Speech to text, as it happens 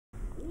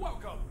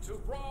Welcome to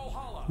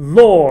Brawlhalla.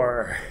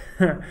 Lore.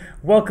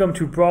 Welcome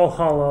to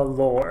Brawlhalla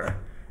Lore.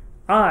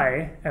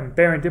 I am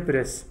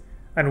Barendipitous,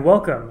 and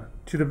welcome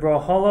to the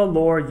Brawlhalla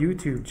Lore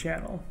YouTube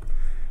channel.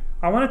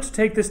 I wanted to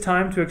take this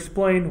time to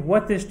explain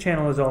what this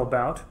channel is all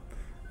about,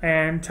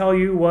 and tell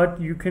you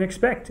what you can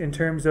expect in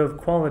terms of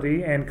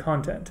quality and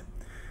content.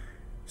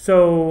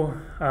 So,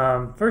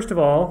 first of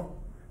all,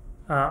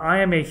 I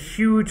am a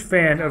huge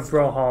fan of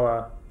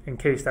Brawlhalla, in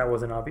case that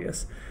wasn't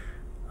obvious.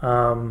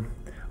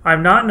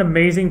 I'm not an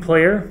amazing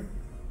player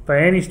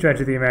by any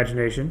stretch of the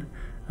imagination.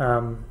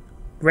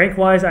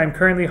 Rank-wise, I'm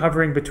currently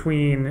hovering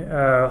between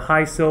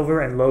high silver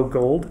and low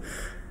gold.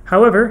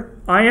 However,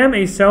 I am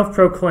a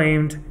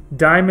self-proclaimed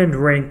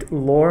diamond-ranked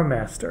lore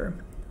master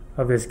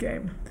of this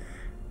game.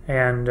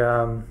 And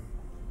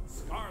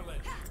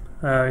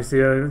let's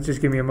just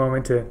give me a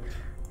moment to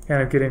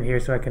kind of get in here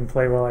so I can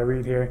play while I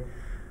read here.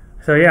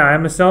 So yeah,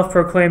 I'm a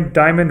self-proclaimed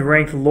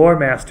diamond-ranked lore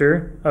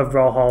master of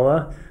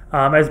Brawlhalla.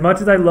 As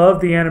much as I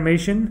love the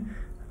animation,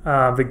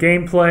 the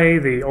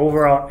gameplay, the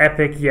overall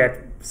epic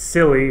yet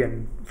silly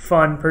and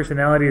fun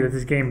personality that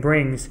this game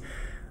brings,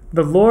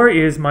 the lore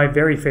is my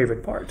very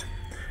favorite part.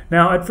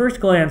 Now, at first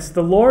glance,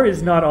 the lore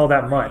is not all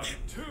that much.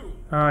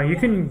 You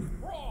can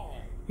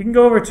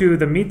go over to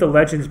the Meet the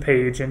Legends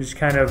page and just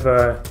kind of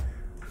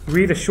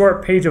read a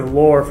short page of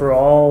lore for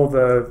all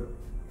the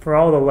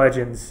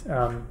legends.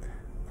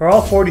 For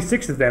all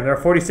 46 of them. There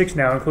are 46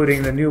 now,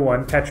 including the new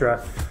one,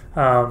 Petra.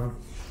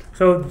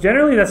 So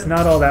generally that's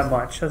not all that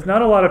much. There's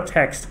not a lot of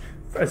text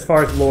as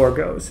far as lore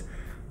goes.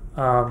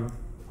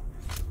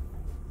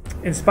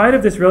 In spite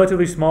of this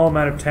relatively small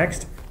amount of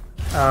text,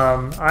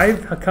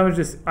 I've come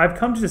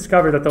to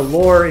discover that the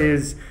lore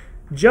is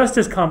just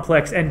as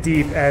complex and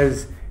deep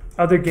as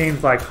other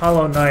games like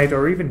Hollow Knight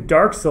or even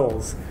Dark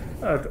Souls.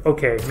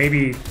 Okay,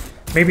 maybe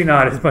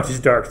not as much as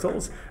Dark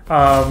Souls.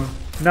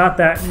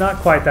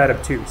 Not quite that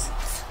obtuse.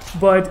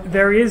 But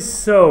there is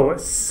so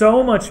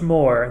much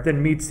more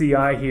than meets the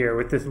eye here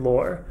with this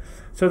lore.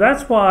 So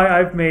that's why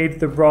I've made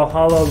the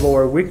Brawlhalla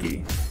Lore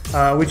Wiki,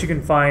 which you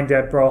can find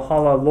at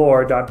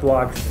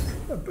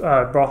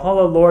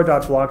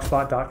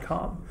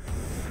brawlhallalore.blogspot.com.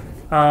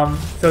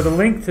 So the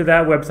link to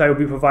that website will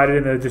be provided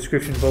in the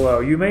description below.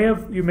 You may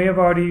have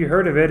already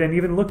heard of it and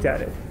even looked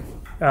at it.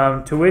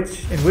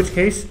 In which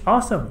case,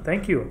 awesome,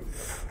 thank you.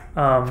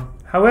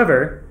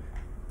 However,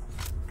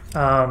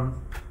 so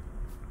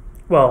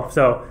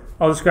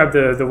I'll describe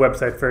the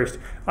website first.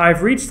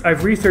 I've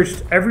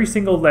researched every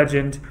single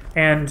legend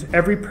and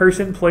every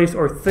person, place,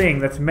 or thing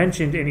that's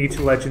mentioned in each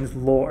legend's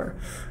lore.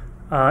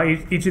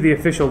 Each of the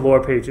official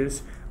lore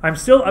pages. I'm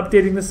still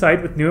updating the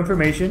site with new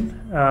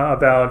information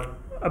about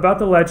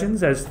the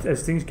legends as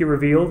things get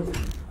revealed,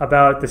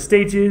 about the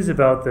stages,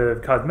 about the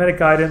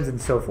cosmetic items,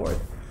 and so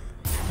forth.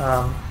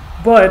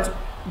 But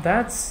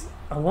that's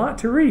a lot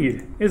to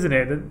read, isn't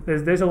it?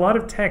 There's a lot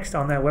of text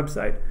on that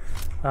website.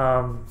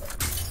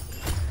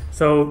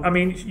 So, I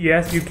mean,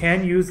 yes, you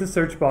can use the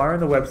search bar on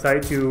the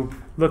website to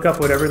look up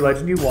whatever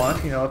legend you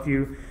want. You know,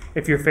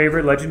 if your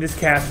favorite legend is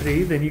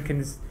Cassidy, then you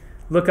can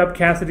look up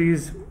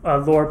Cassidy's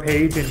lore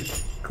page and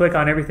click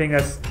on everything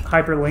that's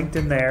hyperlinked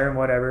in there and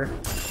whatever.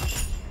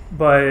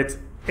 But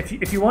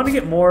if you want to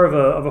get more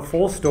of a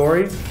full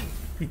story,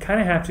 you kind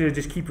of have to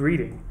just keep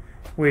reading,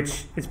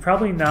 which is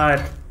probably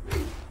not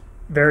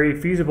very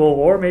feasible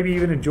or maybe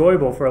even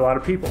enjoyable for a lot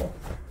of people.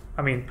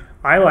 I mean,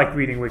 I like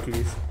reading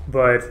wikis,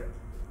 but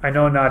I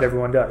know not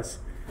everyone does.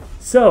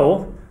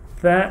 So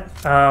so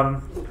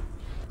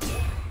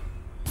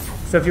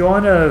if you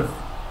want to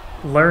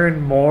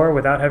learn more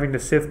without having to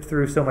sift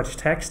through so much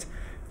text,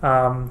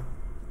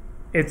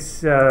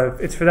 it's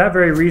for that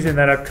very reason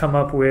that I've come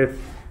up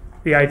with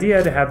the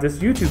idea to have this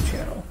YouTube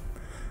channel.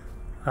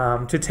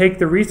 To take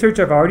the research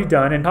I've already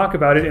done and talk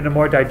about it in a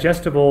more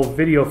digestible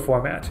video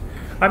format.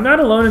 I'm not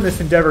alone in this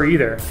endeavor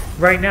either.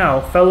 Right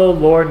now, fellow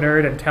lore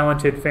nerd and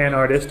talented fan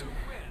artist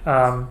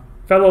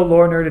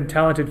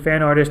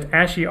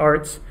Ashy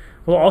Arts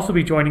will also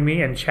be joining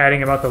me and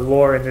chatting about the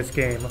lore in this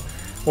game.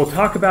 We'll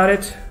talk about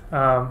it.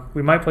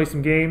 We might play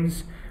some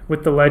games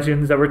with the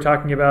legends that we're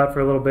talking about for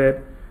a little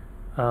bit.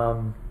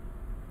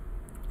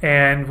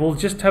 And we'll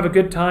just have a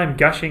good time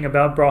gushing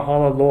about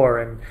Brawlhalla lore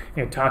and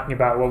talking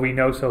about what we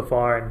know so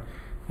far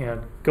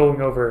and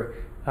going over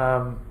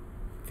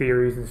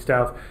theories and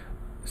stuff.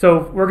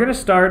 So we're going to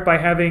start by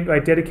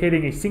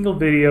dedicating a single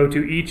video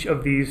to each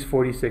of these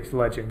 46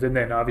 legends, and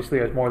then obviously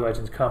as more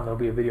legends come, there'll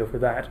be a video for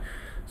that.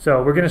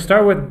 So we're going to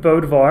start with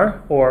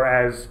Bodvar, or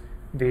as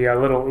the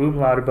little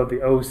umlaut above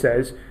the O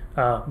says,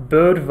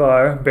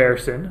 Bodvar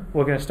Bearson.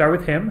 We're going to start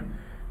with him,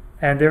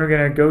 and then we're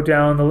going to go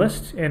down the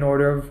list in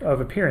order of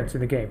appearance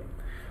in the game.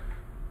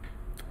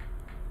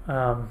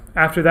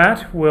 After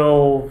that,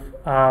 we'll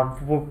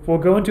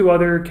go into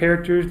other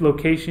characters,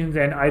 locations,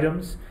 and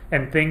items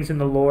and things in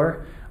the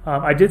lore.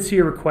 I did see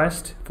a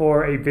request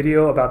for a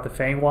video about the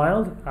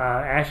Feywild.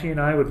 Ashy and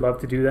I would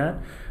love to do that.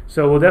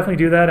 So we'll definitely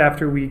do that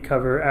after we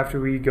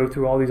go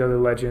through all these other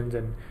legends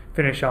and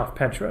finish off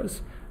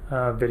Petra's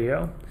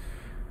video.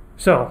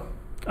 So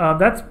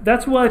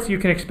that's what you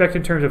can expect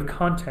in terms of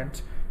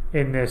content.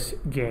 in this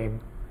game,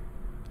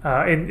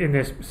 in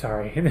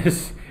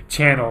this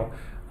channel.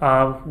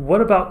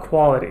 What about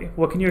quality?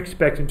 What can you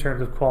expect in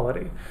terms of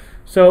quality?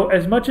 So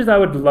as much as I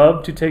would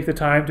love to take the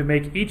time to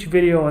make each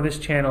video on this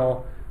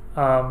channel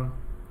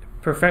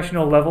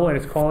professional level in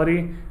its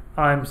quality,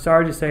 I'm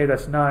sorry to say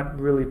that's not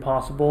really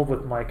possible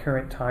with my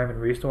current time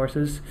and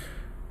resources.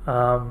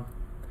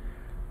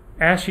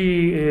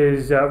 Ashy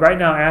is right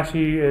now.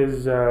 Ashy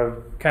is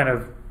kind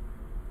of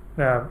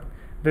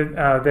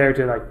there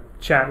to like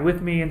chat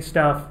with me and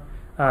stuff.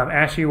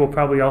 Ashy will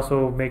probably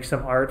also make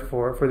some art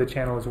for the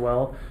channel as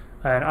well.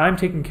 And I'm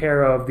taking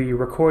care of the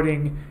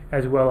recording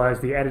as well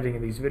as the editing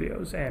of these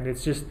videos. And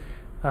it's just,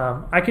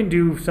 I can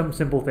do some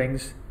simple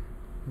things,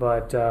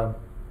 but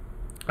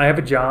I have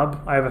a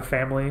job, I have a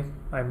family,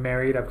 I'm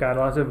married, I've got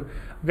lots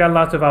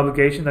of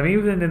obligations. I'm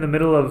even in the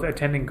middle of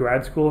attending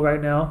grad school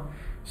right now.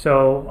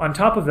 So on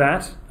top of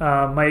that,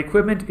 my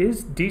equipment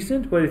is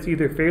decent, but it's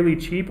either fairly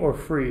cheap or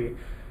free.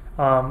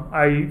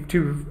 I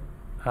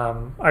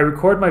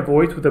record my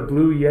voice with a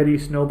Blue Yeti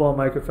Snowball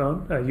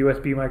microphone, a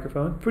USB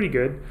microphone, pretty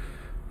good.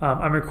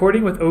 I'm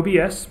recording with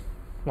OBS,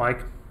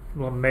 like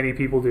many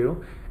people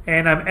do,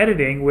 and I'm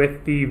editing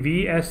with the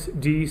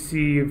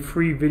VSDC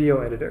free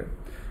video editor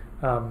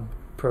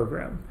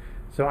program.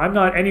 So I'm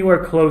not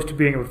anywhere close to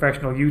being a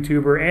professional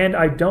YouTuber, and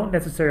I don't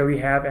necessarily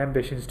have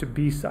ambitions to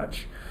be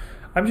such.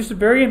 I'm just a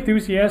very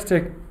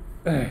enthusiastic,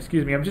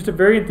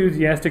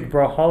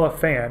 Brawlhalla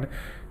fan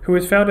who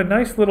has found a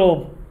nice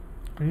little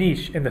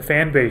niche in the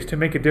fan base to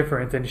make a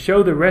difference and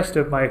show the rest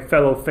of my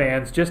fellow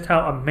fans just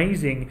how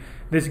amazing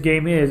this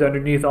game is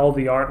underneath all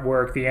the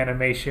artwork, the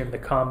animation, the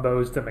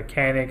combos, the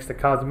mechanics, the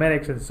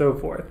cosmetics, and so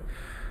forth.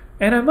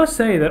 And I must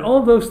say that all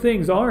of those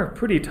things are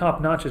pretty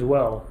top-notch as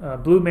well.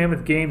 Blue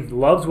Mammoth Games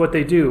loves what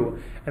they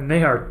do, and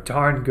they are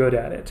darn good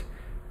at it.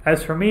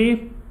 As for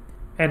me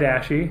and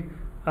Ashy,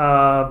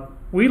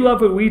 we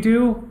love what we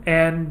do,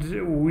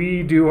 and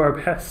we do our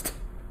best.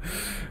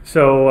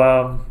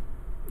 So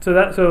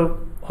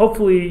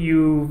hopefully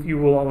you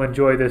will all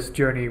enjoy this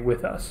journey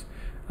with us.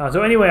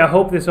 So anyway, I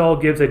hope this all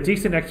gives a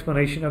decent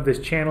explanation of this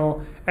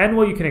channel and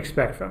what you can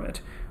expect from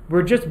it.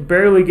 We're just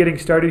barely getting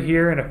started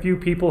here, and a few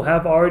people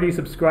have already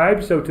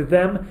subscribed, so to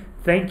them,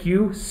 thank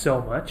you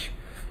so much.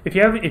 If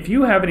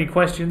you have any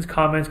questions,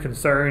 comments,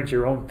 concerns,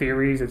 your own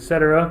theories,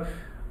 etc.,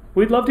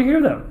 we'd love to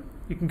hear them.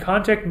 You can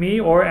contact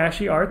me or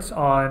Ashy Arts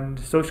on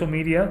social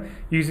media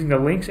using the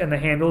links and the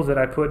handles that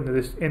I put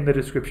in the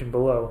description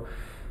below.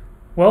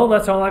 Well,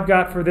 that's all I've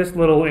got for this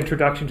little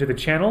introduction to the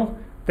channel.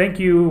 Thank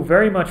you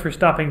very much for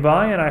stopping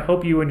by, and I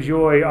hope you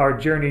enjoy our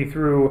journey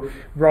through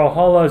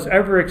Brawlhalla's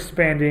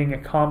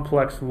ever-expanding,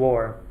 complex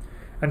lore.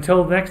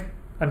 Until next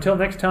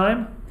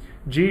time,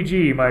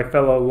 GG, my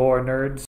fellow lore nerds.